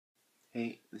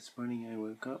Hey, this morning I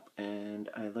woke up and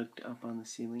I looked up on the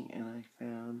ceiling and I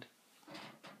found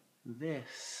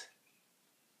this.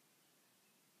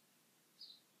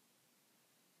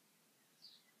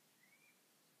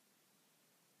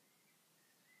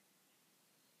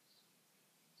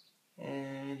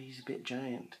 And he's a bit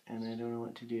giant and I don't know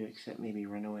what to do except maybe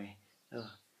run away.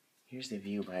 Oh, here's the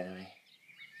view, by the way.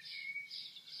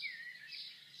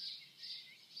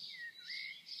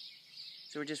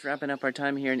 So we're just wrapping up our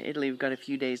time here in Italy. We've got a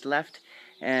few days left,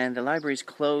 and the library's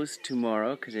closed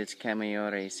tomorrow because it's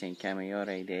Camaiore, St.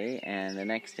 Camaiore Day, and the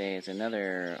next day is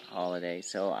another holiday.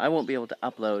 So I won't be able to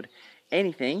upload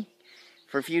anything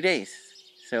for a few days.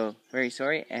 So very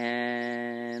sorry,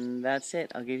 and that's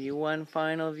it. I'll give you one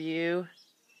final view,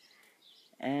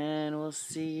 and we'll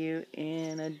see you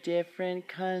in a different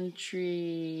country.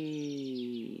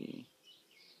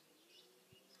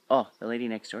 Oh, the lady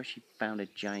next door, she found a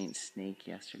giant snake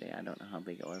yesterday. I don't know how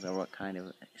big it was or what kind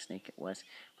of snake it was.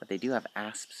 But they do have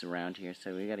asps around here,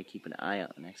 so we got to keep an eye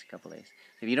out the next couple days.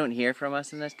 If you don't hear from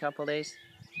us in this couple days,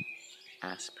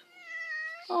 asp.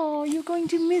 Oh, you're going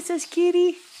to miss us,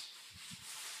 kitty.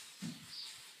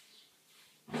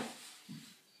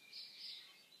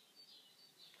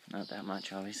 Not that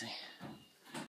much, obviously.